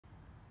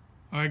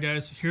Alright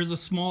guys, here's a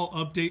small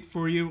update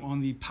for you on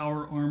the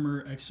Power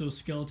Armor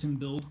exoskeleton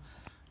build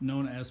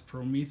known as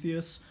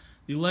Prometheus.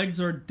 The legs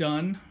are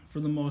done for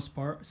the most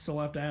part. Still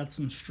have to add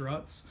some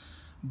struts,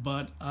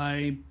 but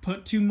I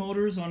put two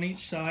motors on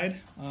each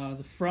side.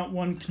 The front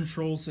one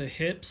controls the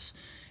hips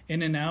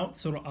in and out,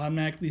 so it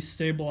automatically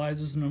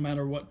stabilizes no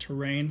matter what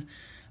terrain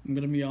I'm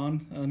going to be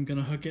on. I'm going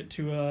to hook it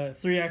to a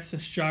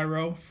 3-axis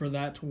gyro for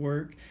that to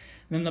work.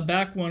 Then the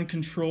back one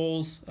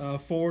controls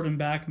forward and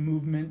back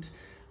movement.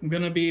 I'm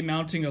going to be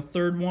mounting a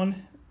third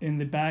one in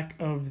the back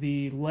of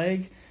the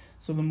leg,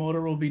 so the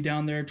motor will be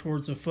down there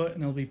towards the foot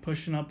and it'll be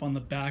pushing up on the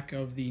back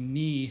of the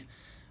knee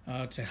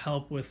to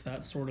help with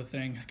that sort of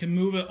thing. I can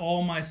move it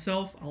all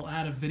myself. I'll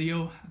add a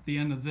video at the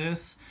end of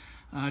this.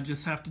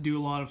 Just have to do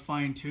a lot of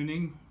fine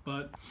tuning.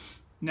 But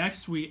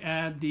next we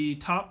add the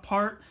top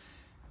part,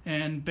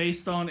 and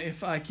based on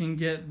if I can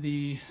get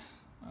the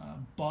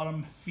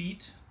bottom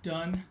feet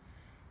done,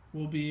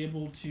 we'll be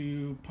able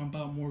to pump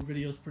out more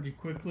videos pretty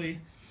quickly.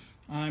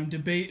 I'm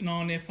debating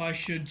on if I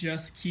should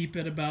just keep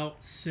it about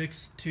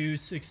 6'2",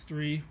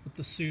 6'3", what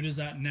the suit is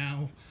at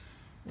now,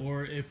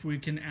 or if we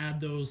can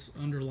add those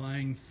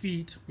underlying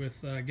feet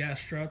with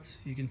gas struts.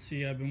 You can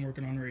see I've been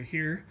working on right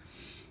here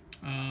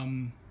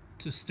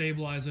to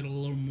stabilize it a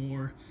little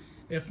more.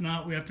 If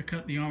not, we have to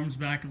cut the arms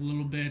back a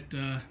little bit,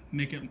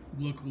 make it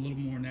look a little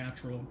more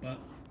natural. But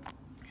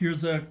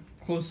here's a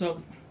close-up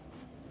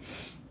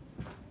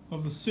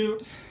of the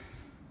suit.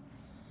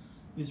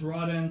 These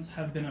rod ends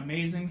have been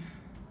amazing,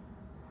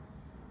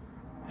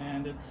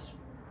 and it's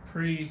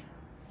pretty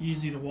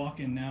easy to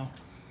walk in now.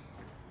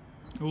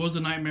 It was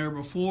a nightmare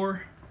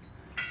before,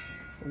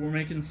 but we're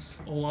making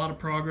a lot of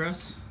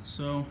progress.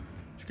 So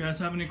if you guys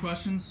have any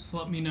questions, just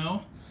let me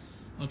know.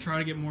 I'll try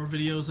to get more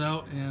videos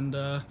out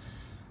and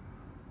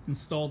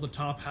install the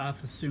top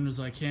half as soon as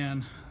I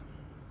can.